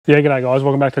Yeah, g'day guys,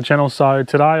 welcome back to the channel. So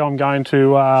today I'm going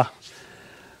to,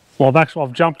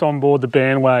 I've jumped on board the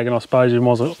bandwagon, I suppose you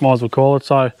might as well call it.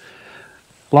 So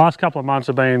last couple of months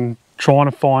I've been trying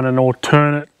to find an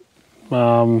alternate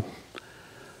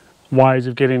ways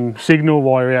of getting signal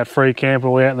while you're out free camp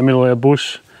or out in the middle of the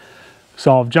bush.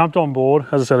 So I've jumped on board,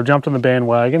 as I said, I've jumped on the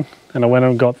bandwagon and I went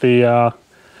and got the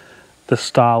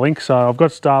Starlink. So I've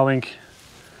got Starlink,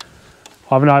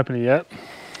 I haven't opened it yet.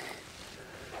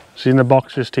 It's in the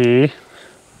box just here.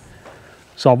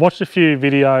 So I've watched a few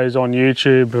videos on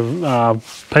YouTube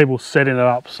of people setting it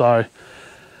up. So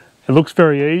it looks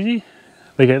very easy.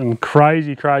 They're getting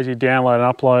crazy download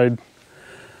and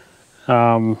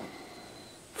upload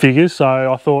figures.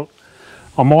 So I thought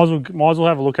I might as well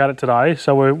have a look at it today.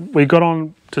 So we got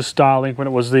on to Starlink when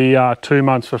it was the 2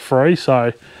 months for free. So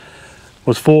it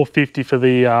was $4.50 for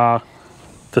the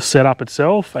setup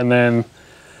itself, and then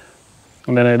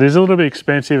it is a little bit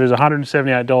expensive. It's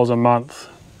 $178 a month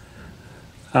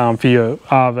for your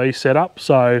RV setup.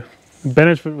 So the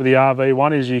benefit with the RV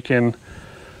one is you can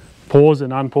pause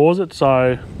and unpause it.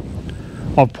 So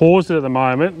I've paused it at the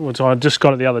moment, which I just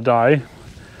got it the other day,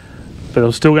 but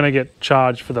I'm still going to get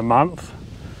charged for the month.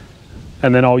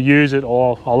 And then I'll use it,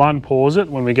 or I'll unpause it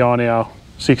when we go on our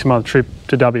 6-month trip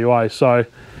to WA. So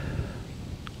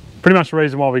pretty much the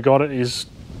reason why we got it is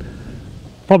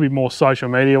probably more social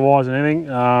media wise than anything.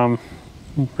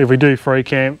 If we do free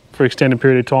camp for extended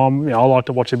period of time, I like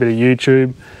to watch a bit of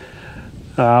YouTube.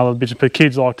 The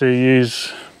kids like to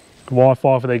use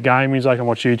Wi-Fi for their gaming, so they can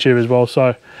watch YouTube as well.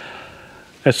 So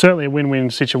it's certainly a win-win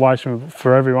situation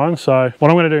for everyone. So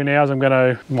what I'm going to do now is I'm going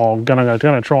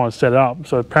to try and set it up.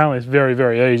 So apparently it's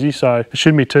very easy, so it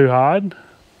shouldn't be too hard.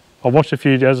 I've watched a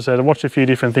few, as I said, I've watched a few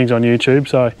different things on YouTube.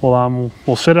 So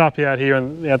we'll set it up out here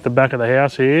at the back of the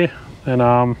house here, and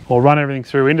we'll run everything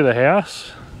through into the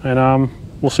house, and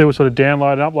we'll see what sort of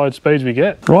download and upload speeds we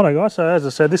get. Righto guys, so as I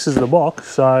said, this is the box.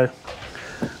 So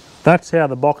that's how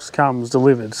the box comes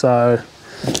delivered. So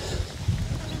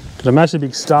there's a massive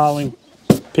big Starlink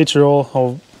picture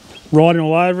of writing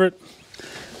all over it,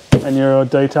 and your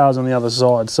details on the other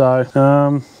side. So I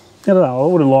don't know, I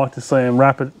would have liked to see them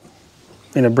wrap it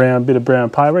in a bit of brown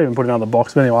paper, even put it in another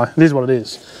box, but anyway, it is what it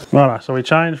is. Righto, so we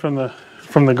changed from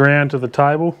the ground to the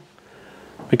table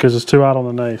because it's too hard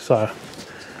on the knees. So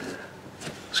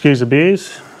excuse the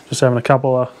beers, just having a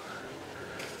couple of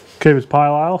Cooper's Pale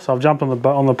Ale. So I've jumped on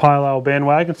the Pale Ale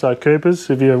bandwagon. So Cooper's,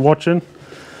 if you're watching,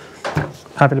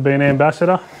 happy to be an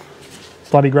ambassador.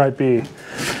 Bloody great beer.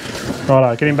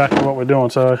 Righto, getting back to what we're doing.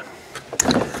 So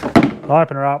I'll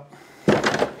open her up.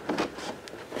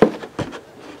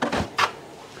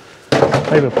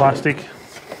 Heap of plastic.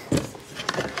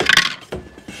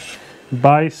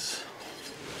 Base,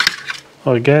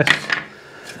 I guess,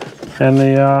 and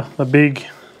the big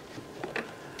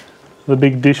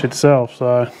dish itself.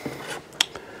 So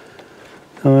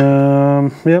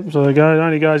yep, so it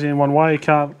only goes in one way. You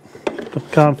can't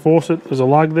force it. There's a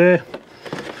lug there.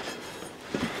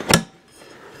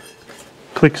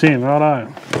 Clicks in,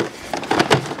 righto.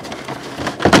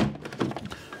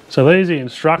 So these are the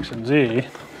instructions here.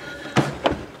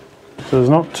 So there's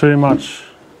not too much,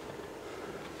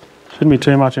 shouldn't be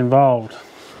too much involved.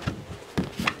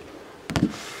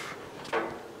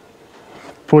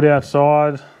 Put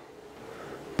outside,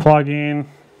 plug in,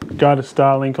 go to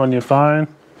Starlink on your phone.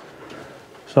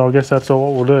 So I guess that's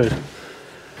all what we'll do.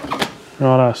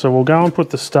 Righto, so we'll go and put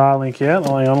the Starlink out.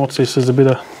 Hang on, what's this? There's a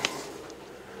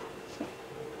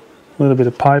little bit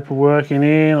of paperwork in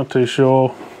here, not too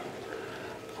sure.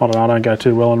 I don't know, I don't go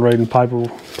too well on reading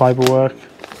paperwork.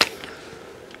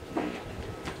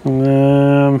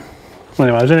 Anyway,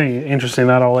 if there's anything interesting in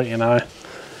that, I'll let you know.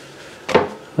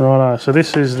 Righto, so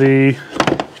this is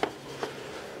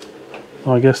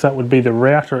I guess that would be the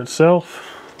router itself.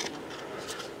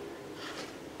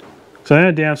 So the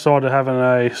only downside to having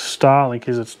a Starlink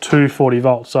is it's 240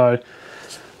 volts. So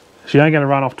you ain't going to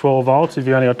run off 12 volts if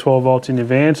you only got 12 volts in your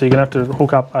van. So you're going to have to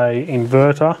hook up a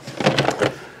inverter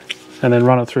and then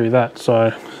run it through that.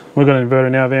 So we've got an inverter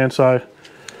in our van, so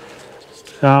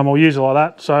we'll use it like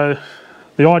that. So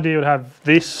the idea would have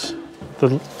this,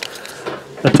 the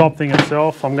top thing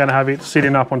itself, I'm going to have it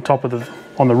sitting up on top of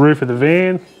on the roof of the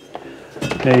van.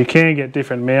 Now you can get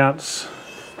different mounts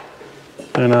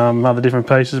and other different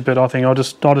pieces, but I think I'll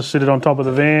just sit it on top of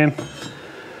the van.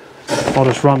 I'll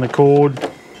just run the cord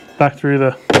back through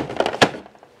the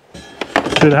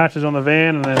hatches on the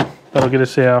van, and then that'll get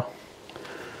us our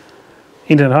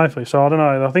internet hopefully. So I don't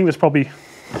know, I think there's probably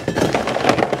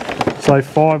say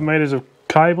 5 meters of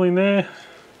cabling there,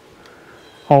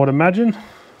 I would imagine.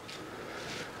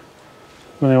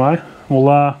 Anyway,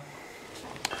 we'll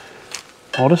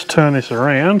I'll just turn this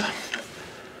around.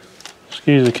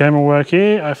 Excuse the camera work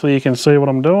here. Hopefully you can see what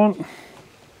I'm doing.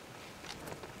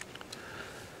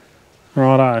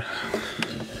 Righto.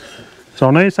 So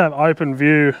I need to have open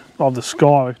view of the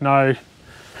sky with no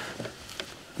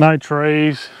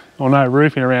trees or no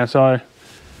roofing around. So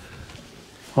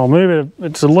I'll move it.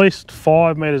 It's at least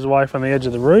 5 metres away from the edge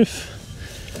of the roof.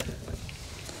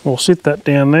 We'll sit that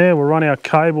down there. We'll run our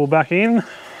cable back in.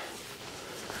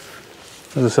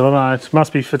 As I said, I don't know, it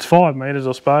must be, if it's 5 metres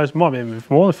I suppose, it might be even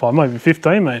more than 5, maybe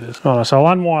 15 metres. Right, so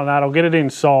I'll unwind that, I'll get it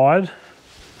inside.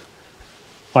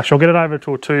 Actually, I'll get it over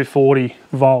to a 240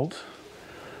 volt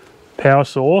power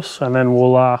source, and then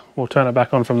we'll turn it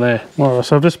back on from there. Right,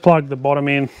 so I've just plugged the bottom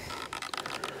in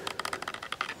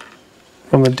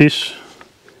from the dish.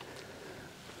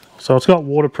 So it's got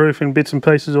waterproofing bits and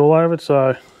pieces all over it,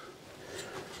 so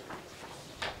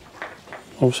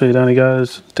obviously it only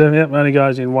goes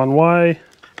in one way,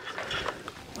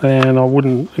 and I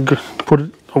wouldn't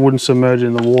submerge it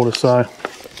in the water. So,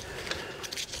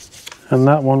 and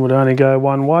that one would only go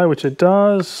one way, which it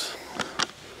does,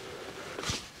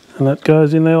 and that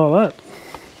goes in there like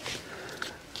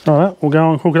that. All right, we'll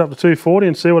go and hook it up to 240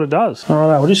 and see what it does. All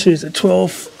right, we'll just use the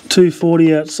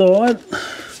 240 outside.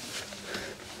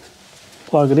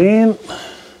 Plug it in.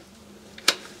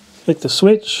 Click the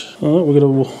switch. All right, we've got a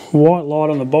white light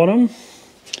on the bottom.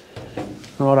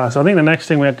 Righto, so I think the next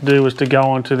thing we have to do is to go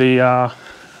onto the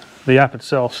app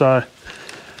itself. So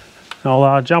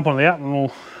I'll jump on the app and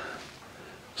we'll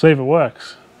see if it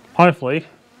works. Hopefully,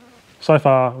 so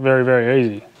far very, very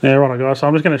easy. Yeah, righto guys, so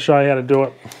I'm just going to show you how to do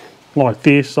it like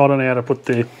this. I don't know how to put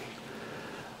the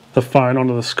phone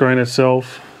onto the screen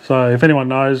itself. So if anyone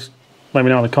knows, let me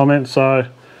know in the comments. So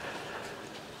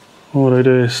what do we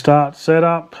do? Start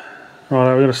setup. Right,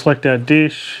 we're going to select our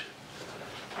dish.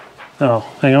 Oh,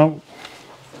 hang on.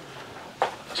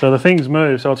 So the thing's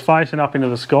moved, so it's facing up into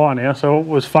the sky now. So it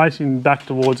was facing back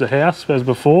towards the house as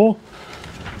before.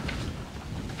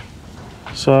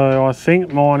 So I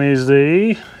think mine is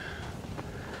I'm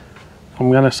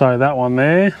going to say that one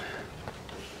there.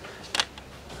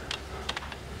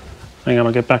 Hang on,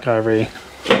 I'll get back over here.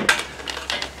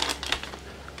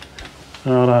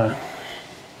 Righto.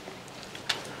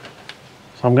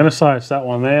 So I'm going to say it's that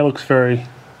one there. Looks very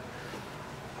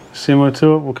similar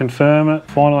to it. We'll confirm it.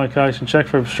 Find a location. Check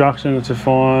for obstruction to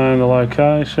find a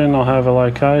location. I'll have a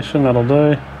location. That'll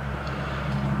do.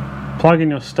 Plug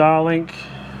in your Starlink.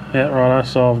 Yeah, righto.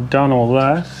 So I've done all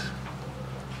that.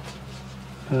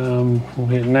 We'll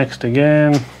hit next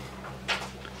again.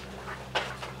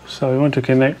 So we want to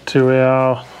connect to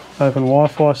our open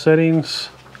Wi-Fi settings.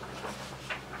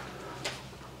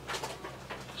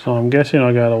 So I'm guessing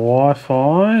I go to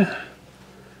Wi-Fi,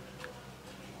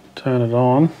 turn it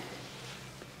on.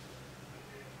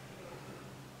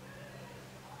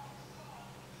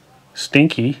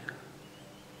 Stinky.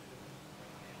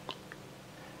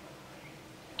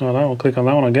 Righto, we'll click on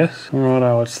that one, I guess.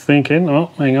 Righto, it's thinking. Oh,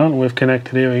 hang on, we've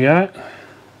connected, here we go.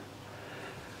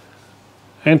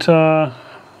 Enter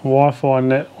Wi-Fi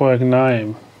network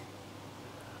name.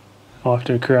 I have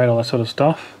to create all that sort of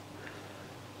stuff.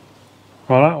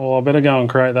 Righto, well I better go and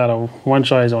create that. I won't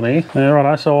show you on here. Yeah,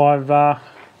 righto, so I've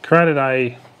created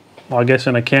I guess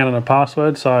an account and a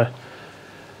password. So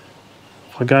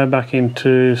if I go back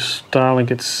into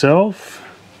Starlink itself,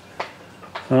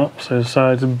 oh, so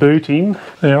it's booting.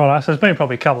 Yeah, righto, so it's been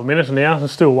probably a couple of minutes now.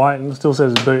 It's still waiting, it still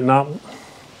says it's booting up.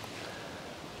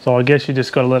 So I guess you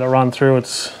just got to let it run through.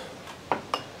 It's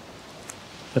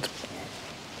I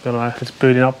don't know, it's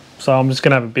booting up. So I'm just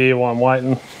going to have a beer while I'm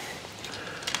waiting.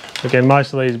 Again,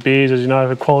 most of these beers, as you know,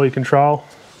 have quality control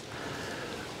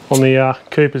on the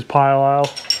Cooper's Pale Ale.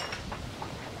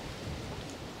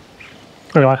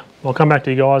 Anyway, I'll come back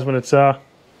to you guys when it's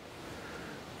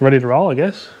ready to roll, I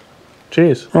guess.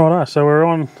 Cheers. Righto, so we're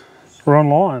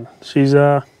online. She's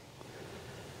this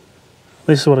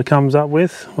is what it comes up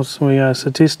with. What's we go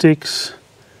statistics?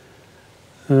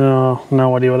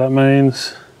 No idea what that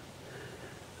means.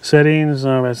 Settings.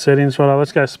 No about settings. Righto,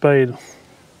 let's go speed.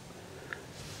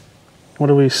 What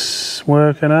are we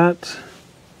working at?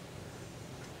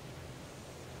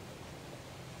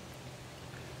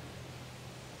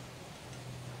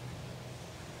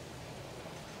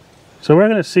 So we're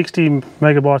working at 60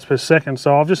 megabytes per second.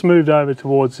 So I've just moved over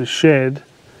towards the shed.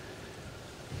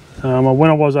 When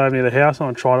I was over near the house and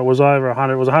I tried it, was over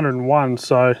 100. It was 101.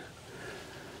 So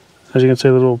as you can see,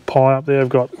 the little pie up there, I've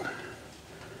got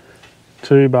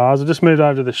 2 bars. I just moved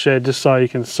over to the shed just so you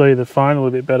can see the phone a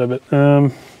little bit better. But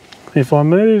if I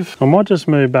move, I might just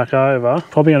move back over.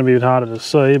 Probably going to be a bit harder to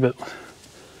see, but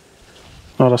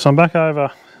right, so I'm back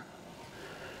over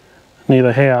near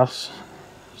the house.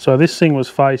 So this thing was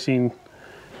facing,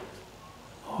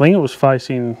 I think it was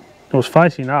facing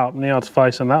up, now it's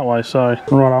facing that way. So,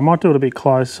 right, I might do it a bit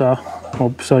closer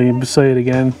so you can see it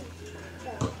again.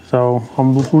 So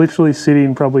I'm literally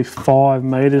sitting probably 5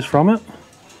 meters from it.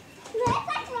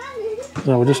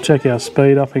 So we'll just check our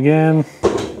speed up again.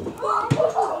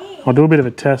 I'll do a bit of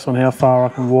a test on how far I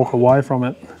can walk away from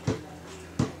it.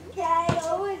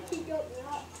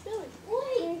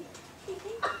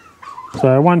 So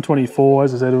 124,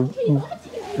 as I said, you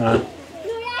know,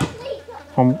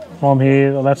 I'm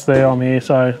here, that's there, I'm here,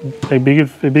 so it'd be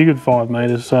good 5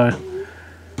 meters. So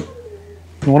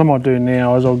what I might do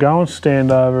now is I'll go and stand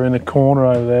over in the corner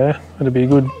over there. It'd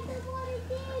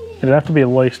have to be at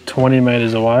least 20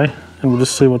 meters away, and we'll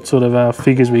just see what sort of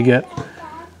figures we get,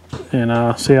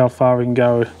 and see how far we can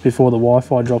go before the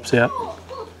Wi-Fi drops out.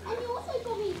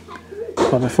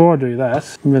 But before I do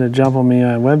that, I'm going to jump on my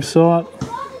own website.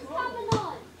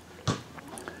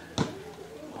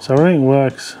 So everything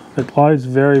works. It loads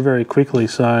very, very quickly.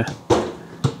 So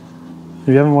if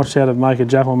you haven't watched how to make a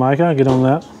Jaffle Maker, get on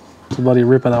that. It's a bloody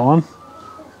ripper, that one.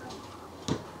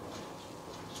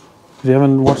 If you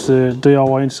haven't watched the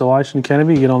DIY installation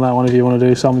canopy, get on that one if you want to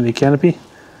do something with your canopy.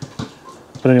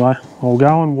 But anyway, I'll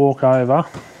go and walk over,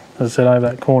 as I said, over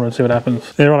that corner and see what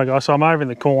happens. Yeah, right guys, so I'm over in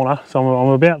the corner. So I'm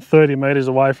about 30 meters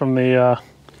away from the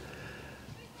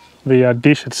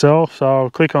dish itself. So I'll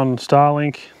click on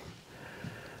Starlink.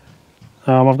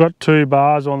 I've got 2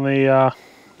 bars on the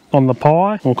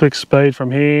Pi. We'll click speed from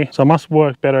here. So it must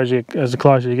work better as the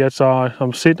closer you get. So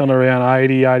I'm sitting on around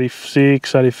 80,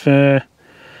 86, 84,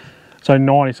 so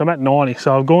 90. So I'm at 90.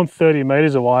 So I've gone 30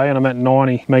 meters away and I'm at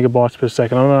 90 megabytes per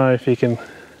second. I don't know if you can,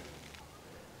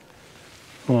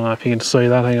 see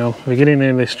that. Hang on. If we get in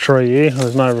there, this tree here,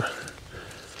 there's no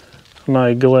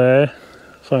glare.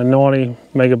 So 90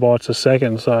 megabytes a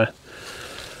second. So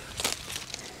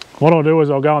what I'll do is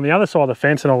I'll go on the other side of the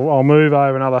fence and I'll move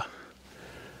over another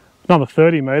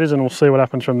 30 meters and we'll see what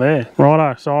happens from there.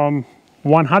 Righto, so I'm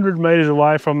 100 meters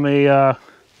away from the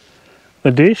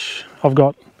dish.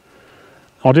 I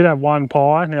did have 1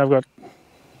 Pi, now I've got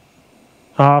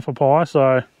half a Pi.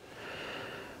 So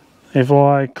if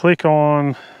I click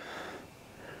on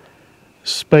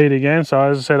speed again, so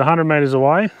as I said, 100 meters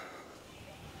away.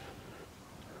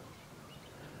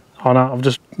 Oh no, I've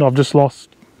just lost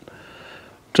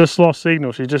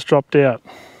signal. She just dropped out.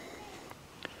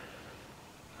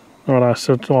 Right,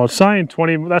 so I was saying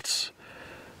 20. I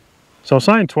was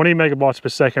saying 20 megabytes per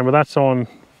second, but that's on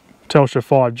Telstra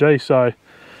 5G. So,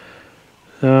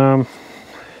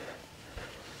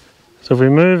 so if we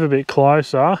move a bit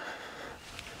closer,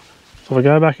 so if I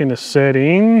go back into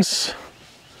settings,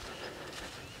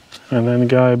 and then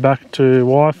go back to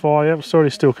Wi-Fi. Yep, it's already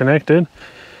still connected.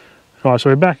 Right,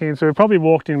 so we're back in, so we probably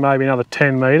walked in maybe another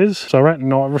 10 meters. So we're at,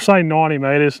 we'll say 90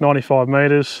 meters, 95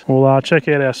 meters. We'll check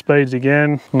out our speeds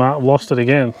again. No, I've lost it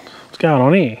again. What's going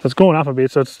on here? It's gone up a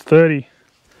bit, so it's 32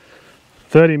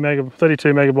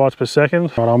 megabytes per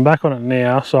second. Right, I'm back on it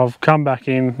now, so I've come back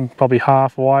in probably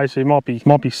halfway, so it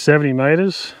might be 70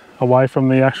 meters away from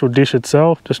the actual dish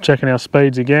itself. Just checking our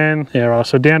speeds again. Yeah, right,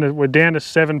 so we're down to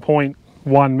 7.1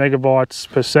 megabytes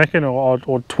per second, or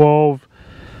 12,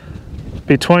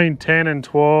 between 10 and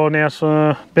 12 now, so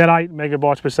about 8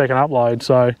 megabytes per second upload.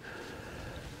 So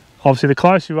obviously the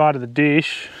closer you are to the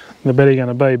dish, the better you're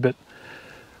going to be, but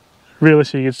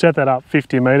realistically you could set that up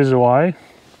 50 meters away,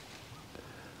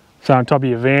 so on top of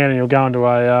your van, and you'll go into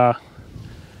a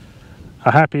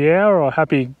happy hour or a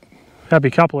happy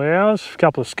couple of hours, a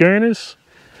couple of schooners.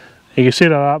 You can set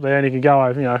it up there and you can go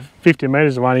over, 50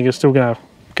 meters away and you can still gonna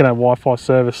have Wi-Fi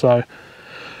service. So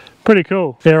pretty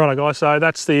cool. Yeah, right guys, so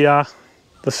that's the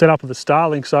setup of the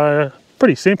Starlink. So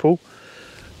pretty simple.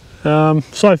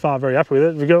 So far very happy with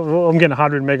it. I'm getting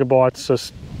 100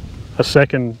 megabytes a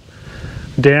second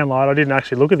download. I didn't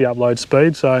actually look at the upload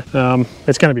speed, so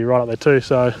it's going to be right up there too.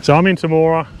 So I'm in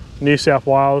Temora, New South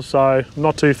Wales, so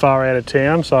not too far out of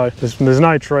town. So there's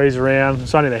no trees around.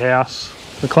 It's only the house.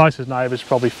 The closest neighbour's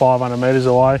probably 500 metres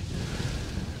away.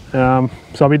 So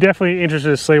I'll be definitely interested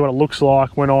to see what it looks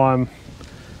like when I'm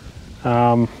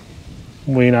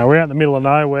we're out in the middle of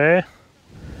nowhere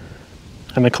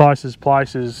and the closest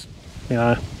place is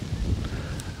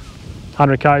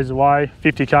 100 k's away,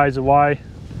 50 k's away.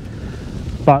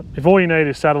 But if all you need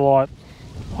is satellite,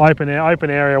 open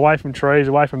area, away from trees,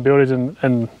 away from buildings,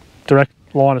 and direct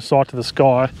line of sight to the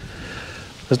sky,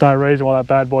 there's no reason why that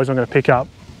bad boy's not going to pick up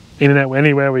internet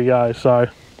anywhere we go. So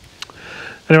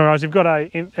anyway guys, if you've got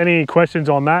any questions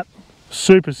on that,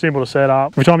 super simple to set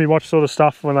up. Every time you watch sort of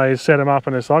stuff when they set them up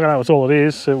and it's like, oh, that's all it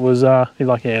is, it was, you're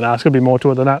like, yeah, no, it's gonna be more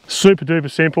to it than that. Super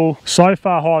duper simple. So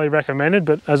far, highly recommended,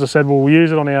 but as I said, we'll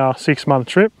use it on our 6-month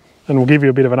trip and we'll give you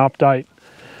a bit of an update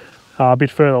a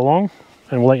bit further along,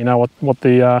 and we'll let you know what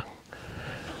the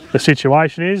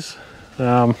situation is,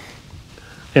 and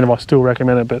if I still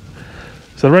recommend it. But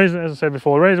so the reason, as I said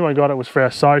before, the reason we got it was for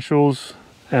our socials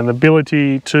and the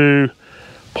ability to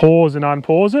pause and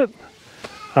unpause it.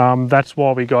 That's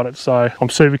why we got it. So I'm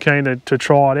super keen to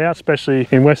try it out, especially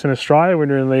in Western Australia when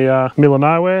you're in the middle of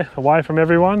nowhere, away from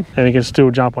everyone, and you can still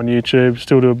jump on YouTube,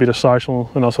 still do a bit of social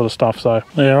and that sort of stuff. So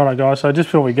yeah, righto guys, so just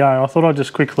before we go, I thought I'd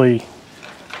just quickly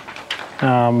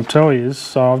tell you.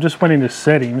 So I've just went into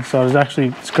settings. So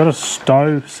it's got a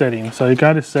stow setting. So you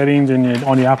go to settings and you're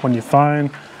on your app on your phone,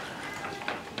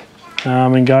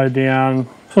 and go down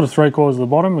sort of 3/4 of the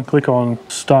bottom and click on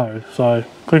stow. So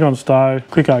click on stow,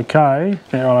 click OK.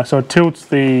 Yeah, right, so it tilts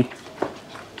the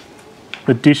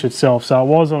dish itself. So it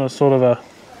was on a sort of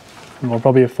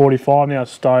probably a 45, now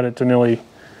it's stowed it to nearly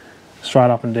straight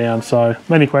up and down. So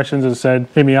any questions, as I said,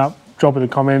 hit me up, drop it in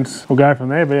the comments, we'll go from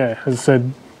there. But yeah, as I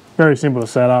said, very simple to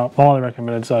set up, highly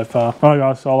recommended so far. Alright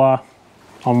guys,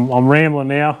 I'm rambling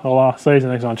now. I'll see you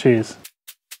next time. Cheers.